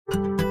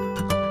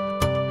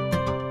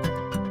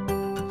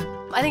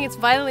I think it's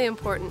vitally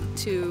important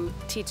to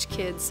teach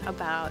kids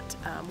about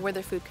where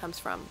their food comes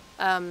from.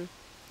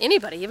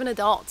 Anybody, even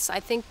adults. I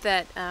think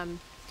that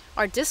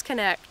our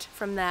disconnect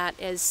from that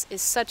is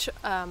such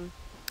a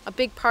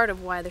big part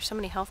of why there's so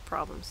many health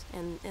problems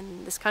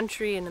in this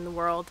country and in the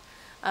world.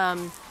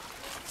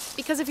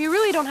 Because if you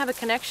really don't have a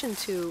connection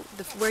to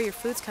where your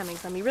food's coming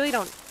from, you really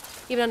don't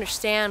even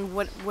understand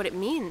what it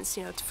means,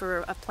 you know,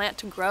 for a plant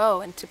to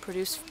grow and to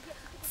produce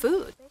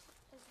food.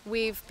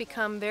 We've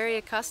become very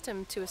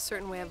accustomed to a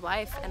certain way of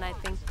life, and I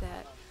think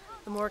that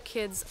the more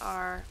kids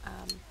are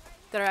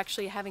that are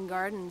actually having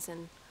gardens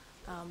and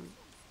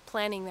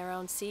planting their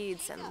own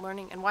seeds and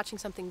learning and watching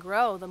something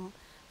grow,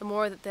 the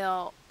more that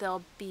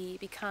they'll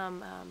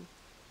become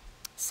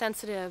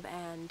sensitive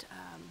and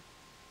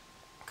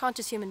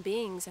conscious human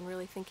beings, and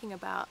really thinking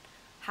about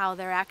how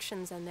their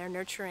actions and their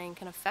nurturing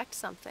can affect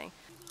something.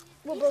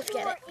 We'll both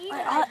get it.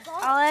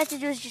 All I have to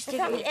do is just I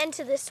got the end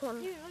to this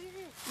one.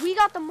 We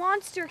got the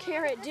monster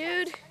carrot,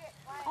 dude.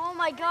 Oh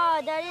my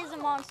god, that is a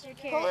monster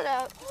carrot. Pull it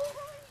out.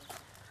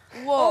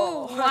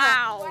 Whoa. Oh,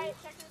 wow.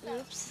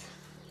 Oops.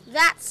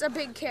 That's a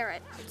big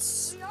carrot.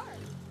 Does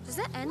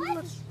that end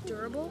look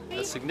durable?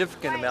 A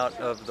significant amount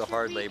of the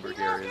hard labor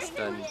here is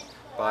done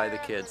by the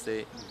kids.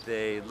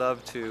 They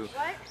love to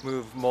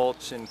move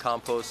mulch and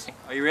compost.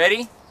 Are you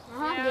ready?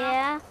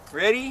 Yeah.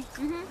 Ready?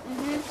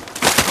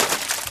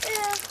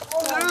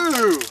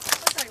 Ooh!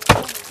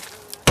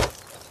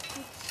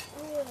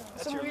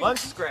 That's your lunch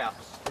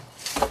scraps.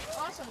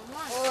 Awesome.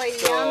 Oh,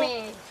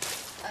 yummy.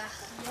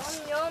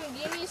 Yum,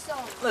 give me some.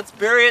 Let's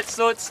bury it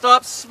so it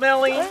stops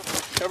smelling.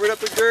 Cover it up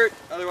with dirt,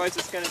 otherwise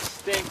it's going to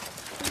stink.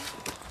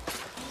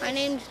 My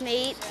name's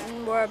Nate,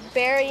 and we're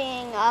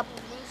burying up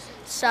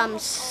some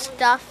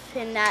stuff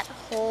in that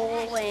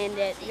hole, and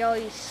it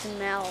really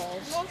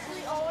smells.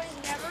 Mostly, always,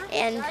 never.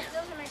 And That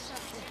doesn't make sense.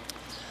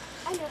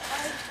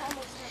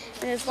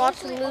 there's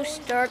lots of loose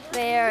dirt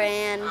there,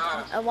 and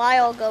a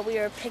while ago we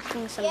were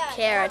picking some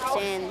carrots,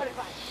 and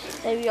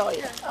they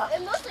really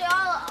And mostly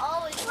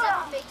always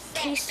stuff makes sense.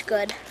 taste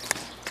good.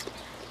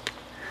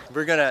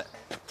 We're going to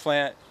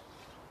plant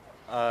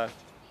an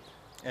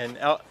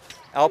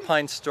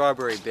alpine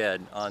strawberry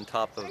bed on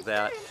top of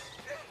that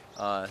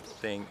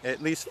thing,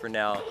 at least for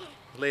now.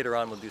 Later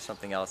on we'll do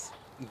something else.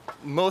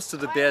 Most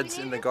of the beds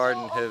in the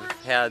garden have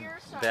had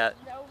that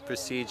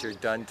procedure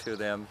done to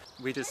them.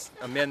 We just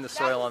amend the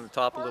soil on the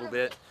top a little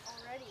bit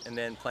and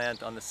then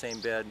plant on the same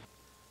bed.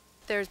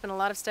 There's been a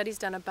lot of studies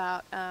done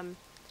about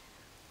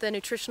the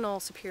nutritional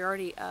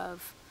superiority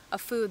of a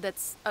food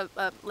that's,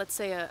 let's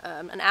say,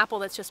 an apple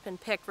that's just been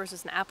picked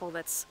versus an apple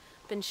that's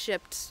been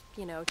shipped,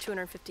 you know,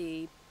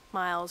 250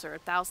 miles or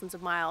thousands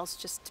of miles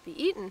just to be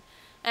eaten.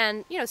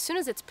 And, you know, as soon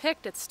as it's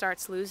picked, it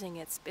starts losing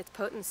its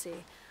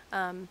potency.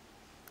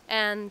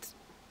 And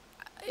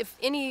if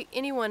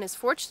anyone is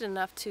fortunate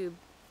enough to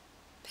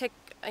pick,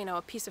 you know,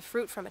 a piece of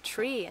fruit from a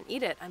tree and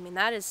eat it, I mean,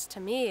 that is, to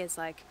me, is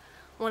like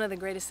one of the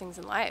greatest things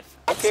in life.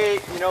 Okay,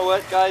 you know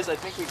what, guys? I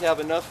think we have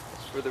enough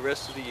for the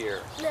rest of the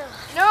year.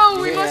 No,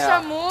 we must Yeah.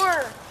 have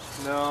more.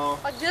 No.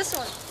 Like this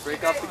one.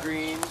 Break off the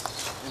greens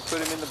and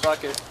put them in the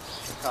bucket.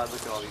 God,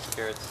 look at all these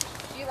carrots.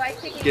 Do you like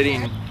picking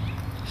Getting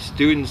carrots?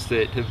 students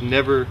that have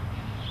never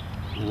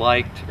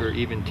liked or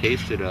even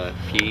tasted a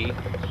pea,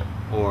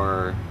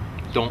 or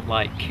don't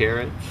like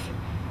carrots,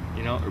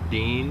 you know, or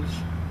beans,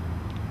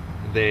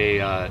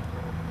 they I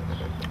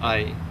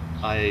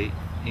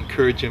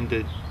encourage them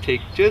to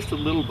take just a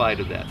little bite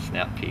of that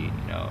snap pea,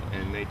 you know,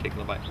 and they take a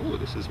little bite. Oh,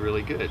 this is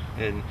really good.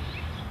 And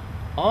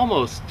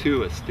almost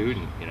to a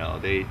student, you know,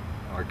 they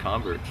are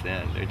converts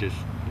then. They're just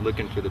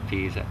looking for the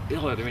peas.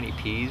 Bill, are there any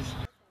peas?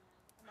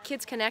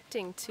 Kids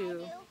connecting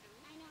to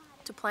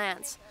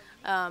plants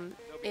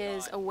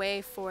is a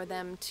way for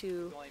them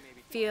to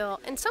feel,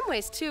 in some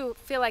ways too,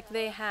 feel like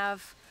they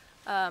have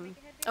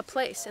a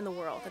place in the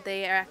world, that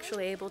they are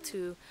actually able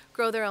to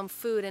grow their own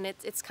food. And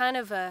it's kind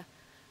of a,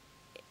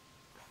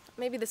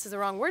 maybe this is the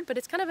wrong word, but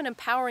it's kind of an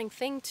empowering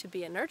thing to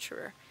be a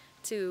nurturer,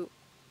 to,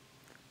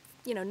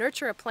 you know,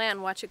 nurture a plant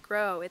and watch it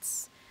grow.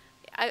 It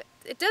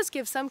does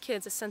give some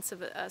kids a sense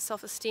of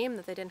self-esteem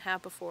that they didn't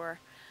have before,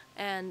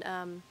 and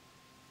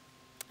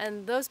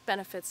those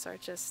benefits are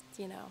just,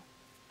 you know,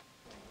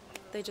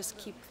 they just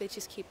keep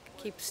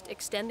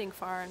extending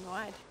far and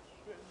wide.